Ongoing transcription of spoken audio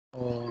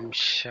ஓம்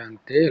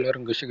சாந்தி.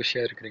 எல்லோரும் குஷி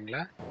குஷியா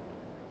இருக்கிறீங்களா?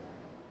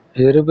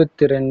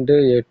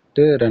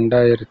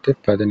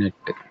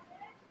 22/8/2018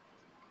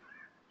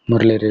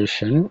 முரளி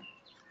ரிவிஷன்.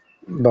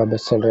 பாபா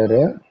சொல்றாரு,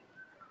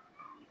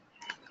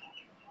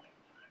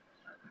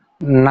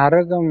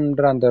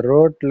 நரகம்ன்ற அந்த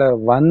ரோட்ல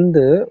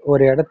வந்து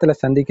ஒரு இடத்துல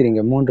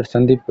சந்திக்கிறீங்க. 3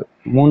 சந்திப்பு,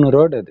 3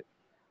 ரோடு. அது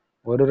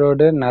ஒரு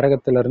ரோடு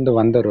நரகத்துல இருந்து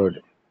வந்த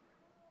ரோடு,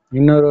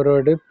 இன்னொரு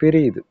ரோடு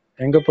பிரியுது,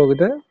 எங்க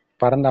போகுது?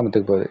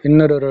 பரந்தாமத்துக்கு போகுது.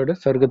 இன்னொரு ரோடு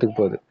சொர்க்கத்துக்கு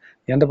போகுது.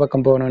 எந்த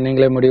பக்கம் போகணும்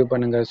நீங்களே முடிவு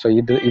பண்ணுங்க. ஸோ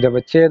இதை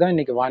வச்சே தான்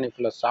இன்னைக்கு வாணி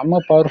ஃபுல்லாக செம்ம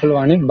பவர்ஃபுல்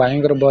வாணி,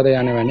 பயங்கர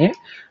போதையான வாணி.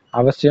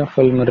 அவசியம்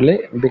ஃபுல் முரளி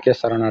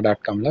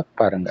bksarana.comல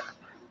பாருங்க.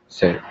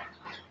 சரி,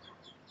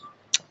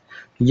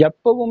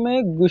 எப்பவுமே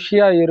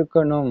குஷியா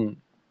இருக்கணும்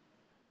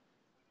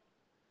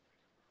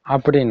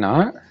அப்படின்னா,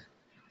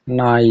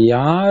 நான்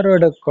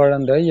யாரோட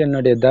குழந்தை,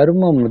 என்னுடைய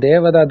தர்மம்,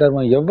 தேவதா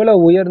தர்மம்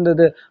எவ்வளவு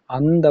உயர்ந்தது,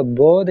 அந்த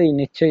போதை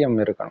நிச்சயம்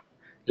இருக்கணும்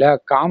இல்லையா?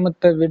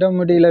 காமத்தை விட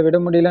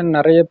முடியலன்னு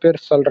நிறைய பேர்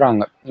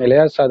சொல்றாங்க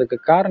இல்லையா? ஸோ அதுக்கு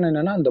காரணம்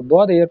என்னன்னா, அந்த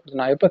போதை ஏற்படுது.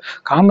 நான் எப்ப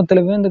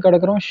காமத்துல விழுந்து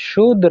கிடக்குறோம்,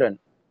 சூத்ரன்,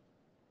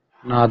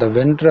 நான் அதை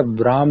வென்ற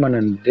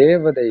பிராமணன்,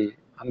 தேவதை,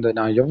 அந்த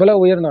நான்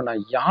எவ்வளவு உயர்ந்தவன்,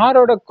 நான்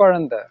யாரோட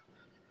குழந்தை,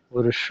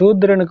 ஒரு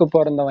சூத்ரனுக்கு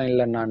பிறந்தவன்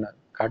இல்லை, நான்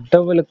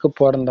கடவுளுக்கு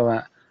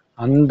பிறந்தவன்.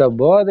 அந்த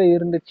போதை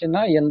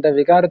இருந்துச்சுன்னா எந்த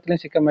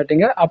விகாரத்திலையும் சிக்க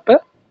மாட்டீங்க. அப்ப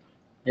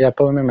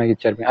எப்பவுமே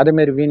மகிழ்ச்சியா இருப்பீங்க. அதே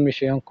மாதிரி வீண்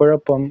விஷயம்,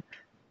 குழப்பம்,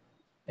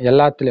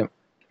 எல்லாத்துலயும்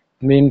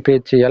வீண்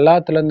பேச்சு,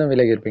 எல்லாத்துல இருந்தும்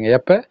விலகி இருப்பீங்க.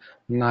 எப்ப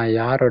நான்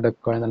யாரோட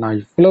குழந்தை, நான்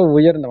இவ்வளவு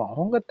உயர்ந்தவன்,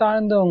 அவங்க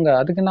தாழ்ந்தவங்க,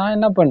 அதுக்கு நான்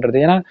என்ன பண்றது?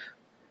 ஏன்னா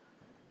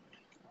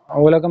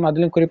உலகம்,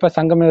 அதுலயும் குறிப்பா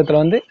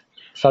சங்கமயுகத்துல வந்து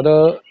சதோ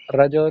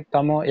ரஜோ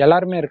தமோ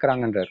எல்லாருமே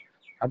இருக்கிறாங்கன்றார்.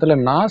 அதுல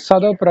நான்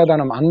சதோ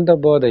பிரதானம், அந்த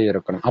போதை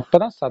இருக்கணும்.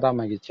 அப்பதான் சதா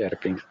மகிழ்ச்சியா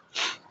இருப்பீங்க.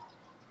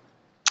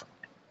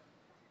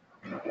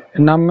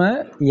 நம்ம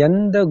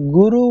எந்த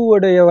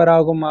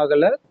குருவுடையவராகவும்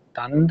ஆகல,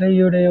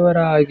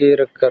 தந்தையுடையவராகி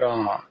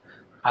இருக்கிறோம்.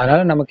 அதனால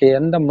நமக்கு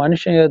எந்த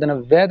மனுஷன் எழுதின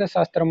வேத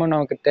சாஸ்திரமும்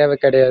நமக்கு தேவை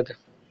கிடையாது.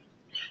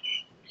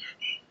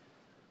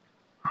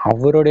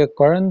 அவருடைய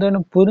குழந்தைன்னு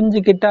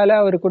புரிஞ்சுக்கிட்டாலே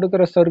அவர்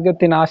கொடுக்குற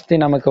சொர்க்கத்தின் ஆஸ்தி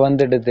நமக்கு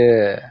வந்துடுது.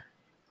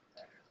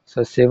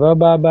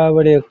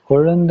 சிவபாபாவுடைய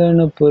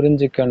குழந்தைன்னு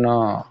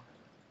புரிஞ்சுக்கணும்.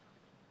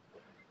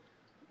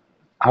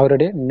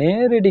 அவருடைய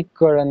நேரடி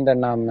குழந்தை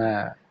நாம.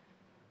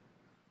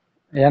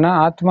 ஏன்னா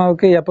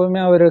ஆத்மாவுக்கு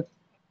எப்பவுமே அவரு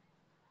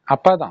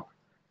அப்பாதான்.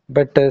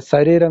 பட்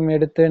சரீரம்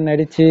எடுத்து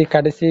நடிச்சு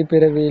கடைசி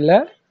பிறவியில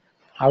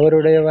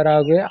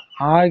அவருடையவராகவே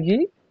ஆகி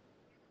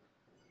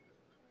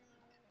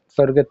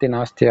சொர்க்கத்தின்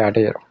ஆஸ்தியை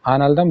அடையிறோம்.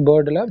 அதனால்தான்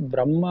போர்டுல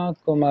பிரம்மா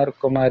குமார்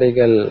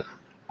குமாரிகள்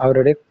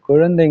அவருடைய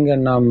குழந்தைங்க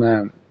நாம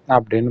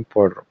அப்படின்னு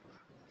போடுறோம்.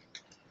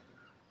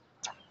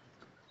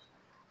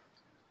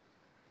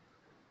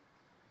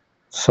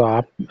 ஸோ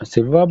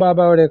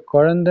சிவபாபாவுடைய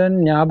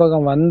குழந்தைன்னு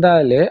ஞாபகம்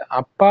வந்தாலே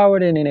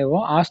அப்பாவுடைய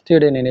நினைவும்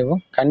ஆஸ்தியுடைய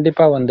நினைவும்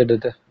கண்டிப்பா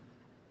வந்துடுது.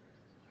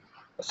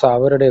 ஸோ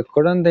அவருடைய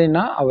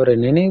குழந்தைன்னா அவரை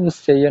நினைவு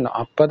செய்யணும்.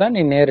 அப்பதான்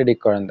நீ நேரடி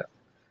குழந்தை.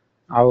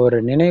 அவர்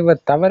நினைவை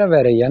தவிர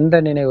வேற எந்த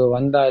நினைவு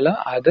வந்தாலும்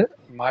அது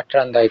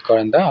மாற்றாந்தாய்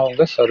குழந்தை.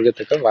 அவங்க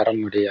சொர்க்கத்துக்கு வர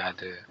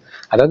முடியாது,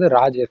 அதாவது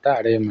ராஜ்யத்தை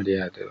அடைய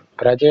முடியாது,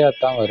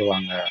 பிரஜையாத்தான்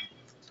வருவாங்க.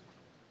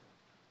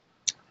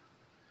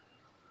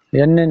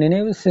 என்ன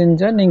நினைவு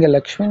செஞ்சா நீங்க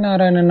லக்ஷ்மி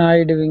நாராயணன்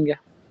ஆயிடுவீங்க.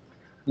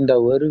 இந்த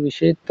ஒரு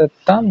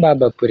விஷயத்தான்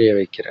பாபா புரிய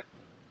வைக்கிறார்.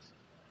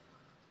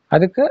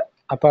 அதுக்கு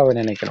அப்பாவை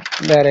நினைக்கணும்.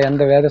 வேற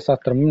எந்த வேத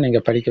சாஸ்திரமும் நீங்க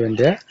படிக்க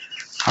வேண்டிய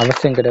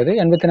அவசியம் கிடையாது.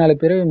 84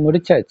 பிறவி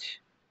முடிச்சாச்சு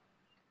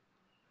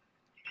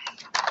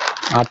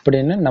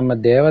அப்படின்னு நம்ம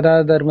தேவதா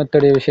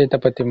தர்மத்துடைய விஷயத்தை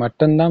பத்தி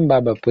மட்டும்தான்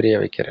பாபா புரிய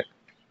வைக்கிறார்.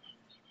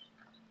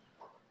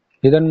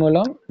 இதன்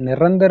மூலம்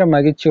நிரந்தர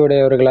மகிழ்ச்சி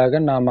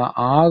உடையவர்களாக நாம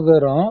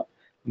ஆகுறோம்.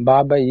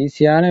 பாபா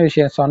ஈஸியான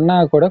விஷயம் சொன்னா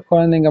கூட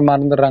குழந்தைங்க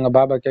மறந்துடுறாங்க.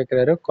 பாபா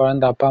கேட்கிறாரு,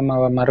 குழந்தை அப்பா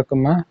அம்மாவை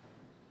மறக்குமா?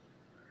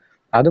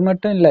 அது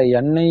மட்டும் இல்ல,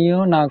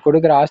 என்னையும் நான்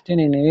கொடுக்குற ஆஸ்தியை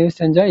நீ நினைவு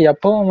செஞ்சா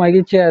எப்பவும்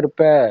மகிழ்ச்சியா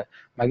இருப்ப.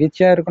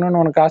 மகிழ்ச்சியா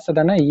இருக்கணும்னு உனக்கு ஆசை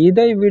தானே?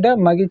 இதை விட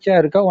மகிழ்ச்சியா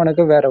இருக்க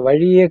உனக்கு வேற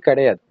வழியே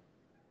கிடையாது.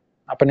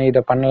 அப்ப நீ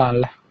இதை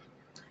பண்ணலாம்ல.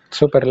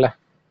 சூப்பர்ல.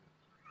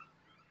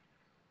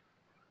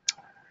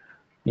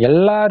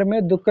 எல்லாருமே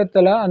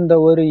துக்கத்துல அந்த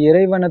ஒரு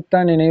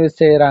இறைவனைத்தான் நினைவு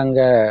செய்யறாங்க.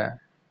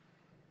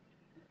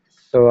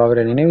 ஸோ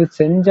அவரை நினைவு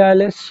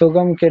செஞ்சாலே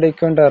சுகம்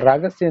கிடைக்கும்ன்ற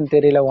ரகசியம்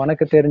தெரியல.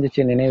 உனக்கு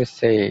தெரிஞ்சிச்சு, நினைவு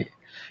செய்.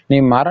 நீ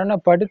மரண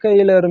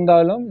படுக்கையில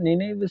இருந்தாலும்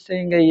நினைவு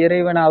செய்யுங்க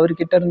இறைவனை,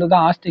 அவர்கிட்ட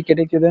இருந்துதான் ஆஸ்தி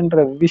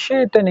கிடைக்குதுன்ற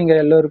விஷயத்த நீங்க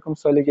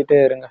எல்லோருக்கும் சொல்லிக்கிட்டே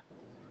இருங்க.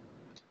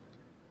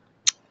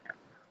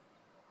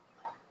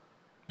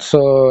 ஸோ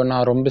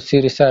நான் ரொம்ப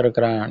சீரியஸா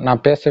இருக்கிறேன்,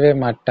 நான் பேசவே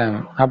மாட்டேன்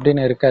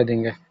அப்படின்னு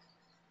இருக்காதீங்க.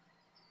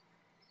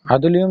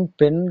 அதுலயும்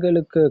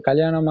பெண்களுக்கு,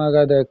 கல்யாணம்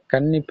ஆகாத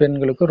கன்னி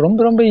பெண்களுக்கு ரொம்ப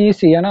ரொம்ப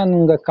ஈஸி. ஏன்னா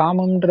உங்க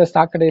காமம்ன்ற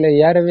சாக்கடையில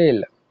ஏறவே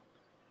இல்லை.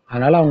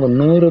 அதனால அவங்க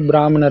 100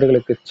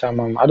 பிராமணர்களுக்கு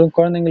சமம். அதுவும்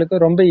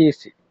குழந்தைங்களுக்கு ரொம்ப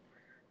ஈஸி.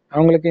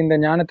 அவங்களுக்கு இந்த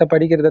ஞானத்தை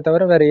படிக்கிறத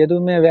தவிர வேற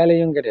எதுவுமே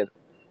வேலையும் கிடையாது.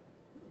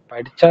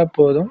 படிச்சா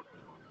போதும்,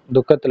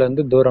 துக்கத்துல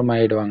இருந்து தூரம்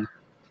ஆயிடுவாங்க.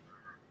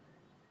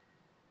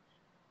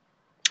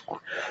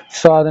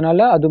 ஸோ அதனால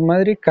அது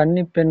மாதிரி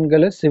கன்னி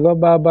பெண்களை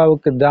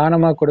சிவபாபாவுக்கு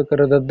தானமா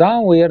கொடுக்கறது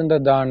தான் உயர்ந்த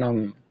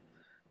தானம்.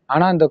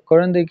 ஆனா அந்த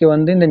குழந்தைக்கு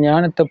வந்து இந்த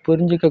ஞானத்தை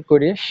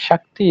புரிஞ்சிக்கக்கூடிய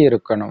சக்தி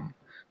இருக்கணும்.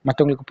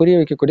 மற்றவங்களுக்கு புரிய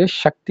வைக்கக்கூடிய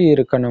சக்தி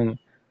இருக்கணும்.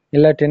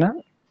 இல்லாட்டினா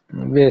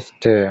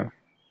வேஸ்ட்டு.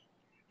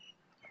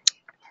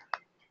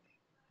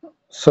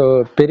 ஸோ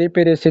பெரிய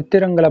பெரிய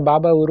சித்திரங்களை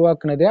பாபா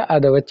உருவாக்குனதே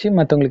அதை வச்சு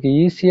மற்றவங்களுக்கு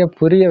ஈஸியா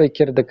புரிய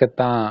வைக்கிறதுக்கு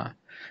தான்.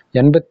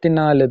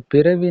 84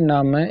 பிறவி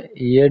நாம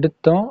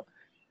எடுத்தோம்.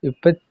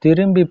 இப்ப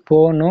திரும்பி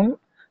போகணும்,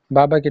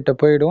 பாபா கிட்ட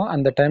போயிடுவோம்.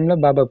 அந்த டைம்ல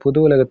பாபா புது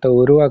உலகத்தை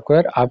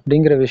உருவாக்குவார்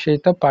அப்படிங்கிற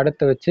விஷயத்த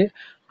படத்தை வச்சு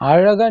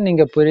அழகா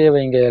நீங்க புரிய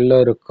வைங்க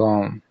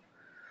எல்லோருக்கும்.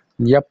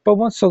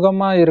 எப்பவும்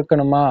சுகமா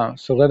இருக்கணுமா?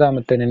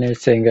 சுகதாமத்தை நினைவு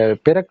செய்யுங்க.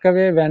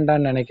 பிறக்கவே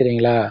வேண்டாம்னு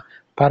நினைக்கிறீங்களா?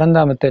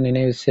 பரந்தாமத்தை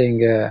நினைவு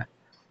செய்யுங்க,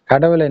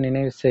 கடவுளை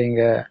நினைவு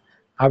செய்யுங்க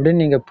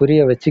அப்படின்னு நீங்க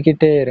புரிய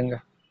வச்சுக்கிட்டே இருங்க.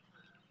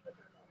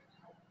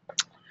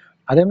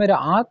 அதே மாதிரி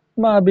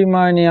ஆத்ம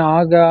அபிமானி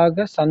ஆக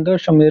ஆக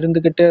சந்தோஷம்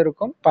இருந்துகிட்டே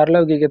இருக்கும்.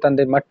 பரலௌகிக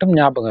தந்தை மட்டும்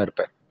ஞாபகம்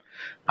இருப்பார்.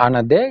 ஆனா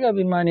தேக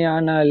அபிமானி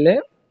ஆனாலே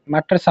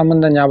மற்ற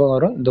சம்பந்தம் ஞாபகம்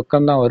வரும்,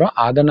 துக்கம்தான் வரும்.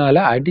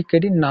 அதனால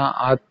அடிக்கடி நான்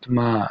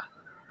ஆத்மா,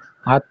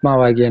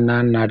 ஆத்மாவாகிய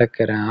நான்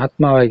நடக்கிறேன்,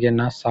 ஆத்மாவாகிய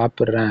நான்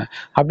சாப்பிட்றேன்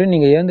அப்படின்னு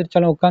நீங்க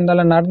எழுந்திரிச்சாலும்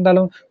உட்கார்ந்தாலும்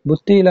நடந்தாலும்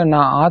புத்தியில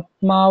நான்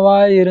ஆத்மாவா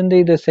இருந்து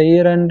இதை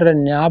செய்யறேன்ற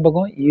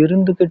ஞாபகம்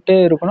இருந்துகிட்டே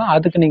இருக்கணும்.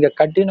 அதுக்கு நீங்க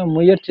கடின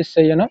முயற்சி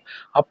செய்யணும்.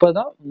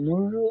 அப்பதான்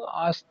முழு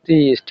ஆஸ்தி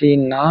ஸ்ரீ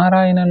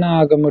நாராயணனா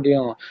ஆக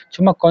முடியும்.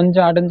 சும்மா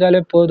கொஞ்சம்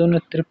அடைஞ்சாலே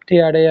போதும்னு திருப்தி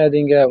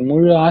அடையாதீங்க.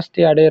 முழு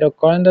ஆஸ்தி அடையிற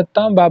குழந்தை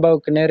தான்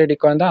பாபாவுக்கு நேரடி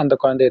குழந்தை. அந்த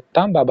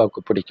குழந்தையத்தான்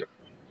பாபாவுக்கு பிடிக்கும்.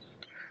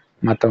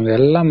 மற்றவங்க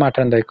எல்லாம்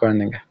மாற்றந்தை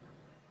குழந்தைங்க.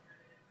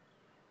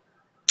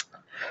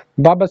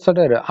 பாபா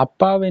சொல்றாரு,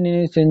 அப்பாவை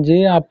நினைவு செஞ்சு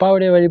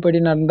அப்பாவுடைய வழிபடி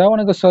நடந்தா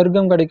உனக்கு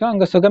சொர்க்கம் கிடைக்கும்,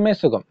 அங்க சுகமே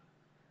சுகம்.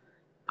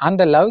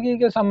 அந்த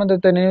லௌகீக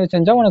சம்பந்தத்தை நினைவு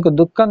செஞ்சா உனக்கு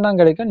துக்கம் தான்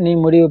கிடைக்கும். நீ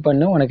முடிவு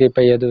பண்ணு, உனக்கு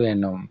இப்ப எது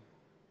வேணும்.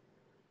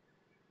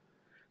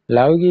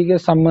 லௌகீக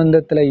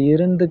சம்பந்தத்துல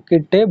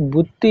இருந்துகிட்டே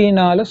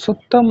புத்தியினால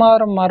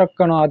சுத்தமாக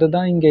மறக்கணும்.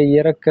 அதுதான் இங்க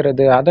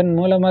இறக்குறது. அதன்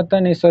மூலமா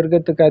தான் நீ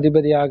சொர்க்கத்துக்கு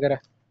அதிபதி ஆகிற.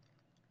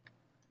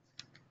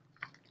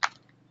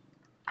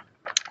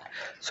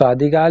 சோ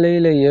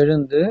அதிகாலையில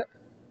எழுந்து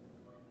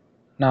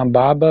நான்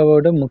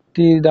பாபாவோட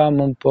முக்தி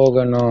தாமம்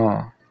போகணும்,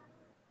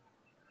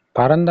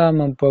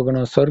 பரந்தாமம்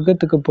போகணும்,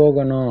 சொர்க்கத்துக்கு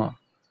போகணும்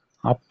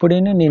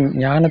அப்படின்னு நீ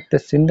ஞானத்தை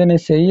சிந்தனை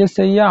செய்ய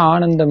செய்ய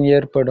ஆனந்தம்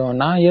ஏற்படும்.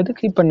 நான்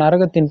எதுக்கு இப்ப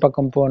நரகத்தின்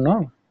பக்கம்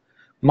போகணும்?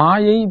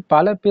 மாயை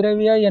பல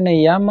பிறவியா என்னை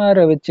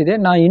ஏமாற வச்சுதே,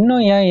 நான்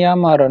இன்னும் ஏன்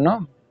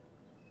ஏமாறணும்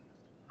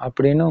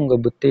அப்படின்னு உங்க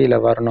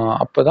புத்தியில வரணும்.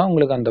 அப்பதான்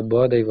உங்களுக்கு அந்த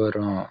போதை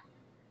வரும்.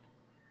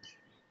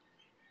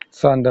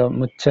 ஸோ அந்த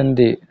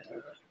முச்சந்தி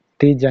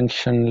டி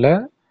ஜங்ஷன்ல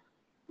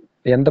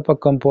எந்த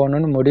பக்கம்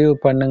போகணும்னு முடிவு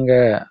பண்ணுங்க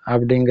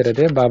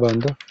அப்படிங்கிறதே பாபா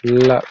வந்து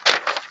ஃபுல்லா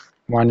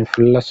வாணி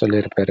ஃபுல்லா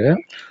சொல்லியிருப்பாரு.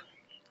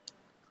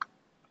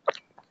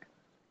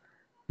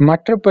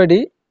 மற்றபடி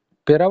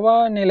பிறவா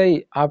நிலை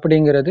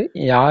அப்படிங்கிறது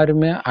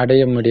யாருமே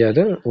அடைய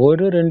முடியாது.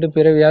 1-2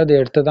 பிறவியாவது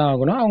எடுத்துதான்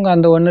ஆகணும். அவங்க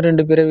அந்த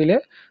 1-2 பிறவிலே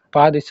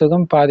பாதி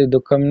சுகம் பாதி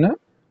துக்கம்னு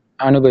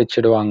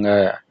அனுபவிச்சிடுவாங்க.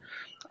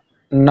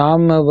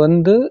 நாம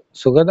வந்து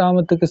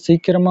சுகதாமத்துக்கு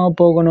சீக்கிரமா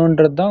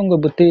போகணும்ன்றது தான் உங்க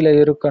புத்தியில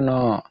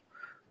இருக்கணும்.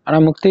 ஆனா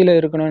முக்தியில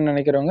இருக்கணும்னு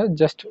நினைக்கிறவங்க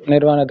ஜஸ்ட்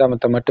நிர்வாண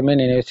தாமத்தை மட்டுமே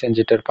நினைவு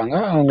செஞ்சுட்டு இருப்பாங்க.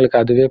 அவங்களுக்கு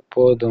அதுவே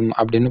போதும்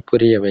அப்படின்னு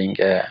புரிய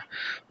வைங்க.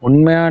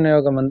 உண்மையான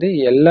யோகம் வந்து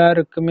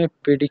எல்லாருக்குமே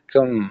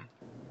பிடிக்கும்.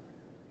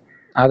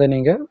 அதை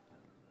நீங்க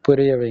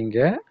புரிய வைங்க.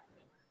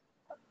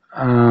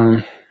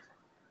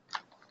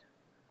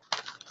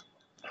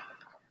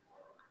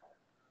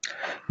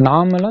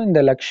 நாமளும்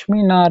இந்த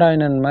லக்ஷ்மி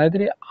நாராயணன்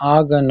மாதிரி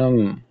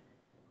ஆகணும்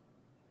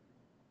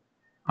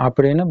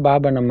அப்படின்னு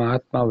பாபா நம்ம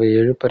ஆத்மாவை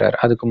எழுப்புறாரு.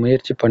 அதுக்கு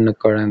முயற்சி பண்ணு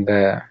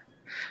குழந்தை.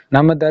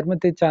 நம்ம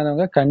தர்மத்தை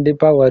சார்ந்தவங்க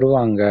கண்டிப்பா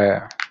வருவாங்க.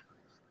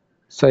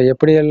 ஸோ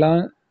எப்படியெல்லாம்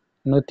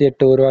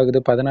 108 உருவாகுது,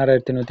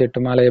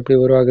 16,108 மாலை எப்படி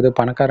உருவாகுது,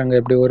 பணக்காரங்க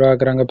எப்படி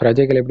உருவாக்குறாங்க,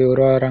 பிரஜைகள் எப்படி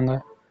உருவாகுறாங்க,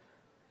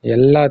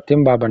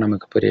 எல்லாத்தையும் பாபா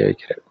நமக்கு புரிய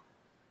வைக்கிறார்.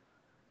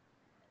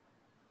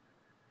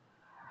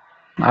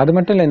 அது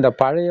மட்டும் இல்லை, இந்த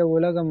பழைய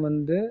உலகம்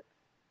வந்து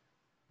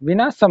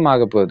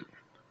விநாசமாக போகுது.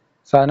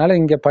 ஸோ அதனால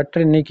இங்க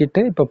பற்று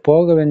நீக்கிட்டு இப்ப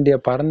போக வேண்டிய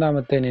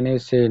பரந்தாமத்தை நினைவு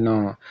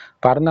செய்யணும்.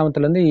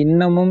 பரந்தாமத்துல இருந்து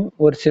இன்னமும்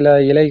ஒரு சில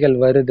இலைகள்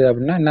வருது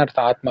அப்படின்னா என்ன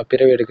அர்த்தம்? ஆத்மா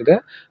பிறவி எடுக்குது.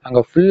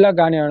 அங்க ஃபுல்லா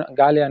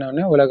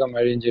காலியானவொடனே உலகம்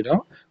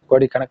அழிஞ்சிடும்.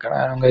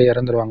 கோடிக்கணக்கானவங்க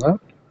இறந்துருவாங்க.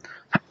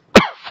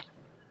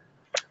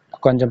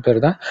 கொஞ்சம்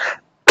பேர் தான்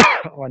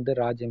வந்து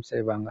ராஜ்யம்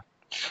செய்வாங்க.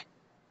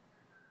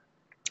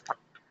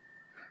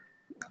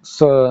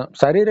 ஸோ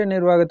சரீர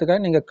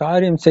நிர்வாகத்துக்காக நீங்க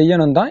காரியம்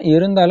செய்யணும் தான்.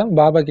 இருந்தாலும்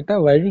பாபா கிட்ட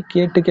வழி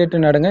கேட்டு கேட்டு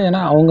நடங்க.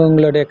 ஏன்னா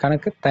அவங்கவுங்களுடைய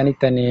கணக்கு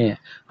தனித்தனி.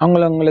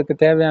 அவங்களுக்கு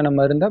தேவையான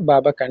மருந்தை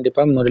பாபா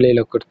கண்டிப்பா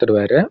முரளியில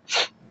கொடுத்துருவாரு.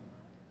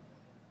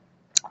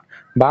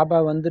 பாபா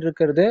வந்து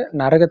இருக்கிறது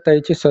நரகத்தை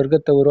அழிச்சு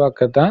சொர்க்கத்தை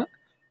உருவாக்கத்தான்.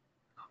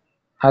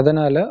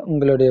 அதனால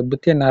உங்களுடைய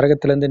புத்திய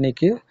நரகத்துல இருந்து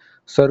நீக்கி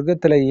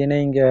சொர்க்கத்துல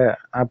இணைங்க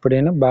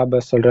அப்படின்னு பாபா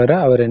சொல்றாரு.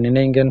 அவரை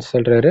நினைங்கன்னு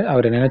சொல்றாரு.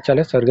 அவரை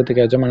நினைச்சாலே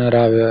சொர்க்கத்துக்கு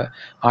எஜமானராக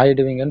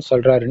ஆயிடுவீங்கன்னு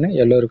சொல்றாருன்னு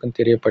எல்லோருக்கும்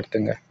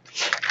தெரியப்படுத்துங்க.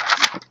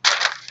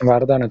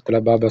 வரதானத்துல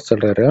பாபா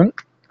சொல்றாரு,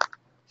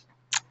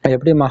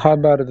 எப்படி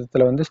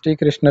மகாபாரதத்துல வந்து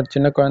ஸ்ரீகிருஷ்ணர்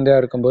சின்ன குழந்தையா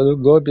இருக்கும்போது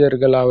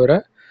கோபியர்கள் அவரை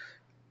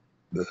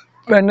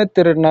வெண்ண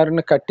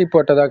திருநாருன்னு கட்டி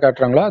போட்டதா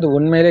காட்டுறாங்களோ, அது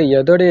உண்மையிலே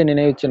எதோடைய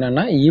நினைவு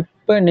சின்னம்னா,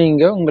 இப்ப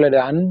நீங்க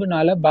உங்களுடைய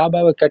அன்புனால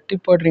பாபாவை கட்டி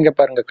போடுறீங்க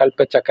பாருங்க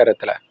கல்ப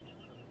சக்கரத்துல.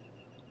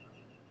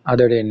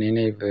 அதோடைய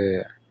நினைவு.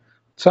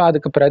 ஸோ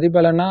அதுக்கு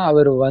பிரதிபலனா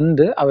அவர்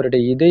வந்து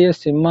அவருடைய இதய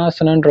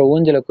சிம்மாசனன்ற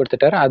ஊஞ்சலை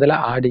கொடுத்துட்டாரு. அதுல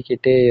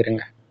ஆடிக்கிட்டே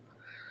இருங்க.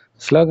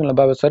 ஸ்லோகன்ல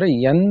பாபா சார்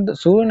எந்த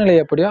சூழ்நிலை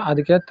எப்படியோ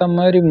அதுக்கேத்த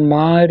மாதிரி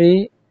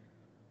மாறி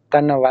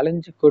தன்னை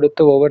வளைஞ்சு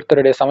கொடுத்து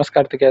ஒவ்வொருத்தருடைய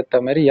சமஸ்காரத்துக்கு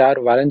ஏத்த மாதிரி யார்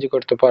வளைஞ்சு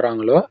கொடுத்து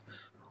போறாங்களோ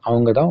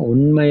அவங்க தான்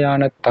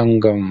உண்மையான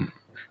தங்கம்.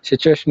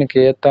 சிச்சுவேஷனுக்கு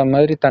ஏத்த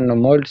மாதிரி தன்னை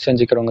மோல்ட்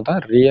செஞ்சுக்கிறவங்க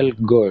தான் ரியல்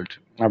கோல்டு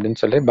அப்படின்னு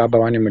சொல்லி பாபா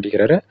வாணி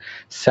முடிக்கிறாரு.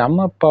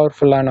 செம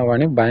பவர்ஃபுல்லான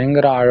வாணி,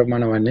 பயங்கர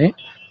ஆழமான வாணி.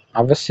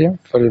 அவசியம்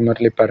ஃபுல்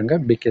முரளி பாருங்க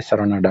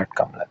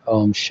bksarana.com.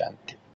 ஓம் சாந்தி.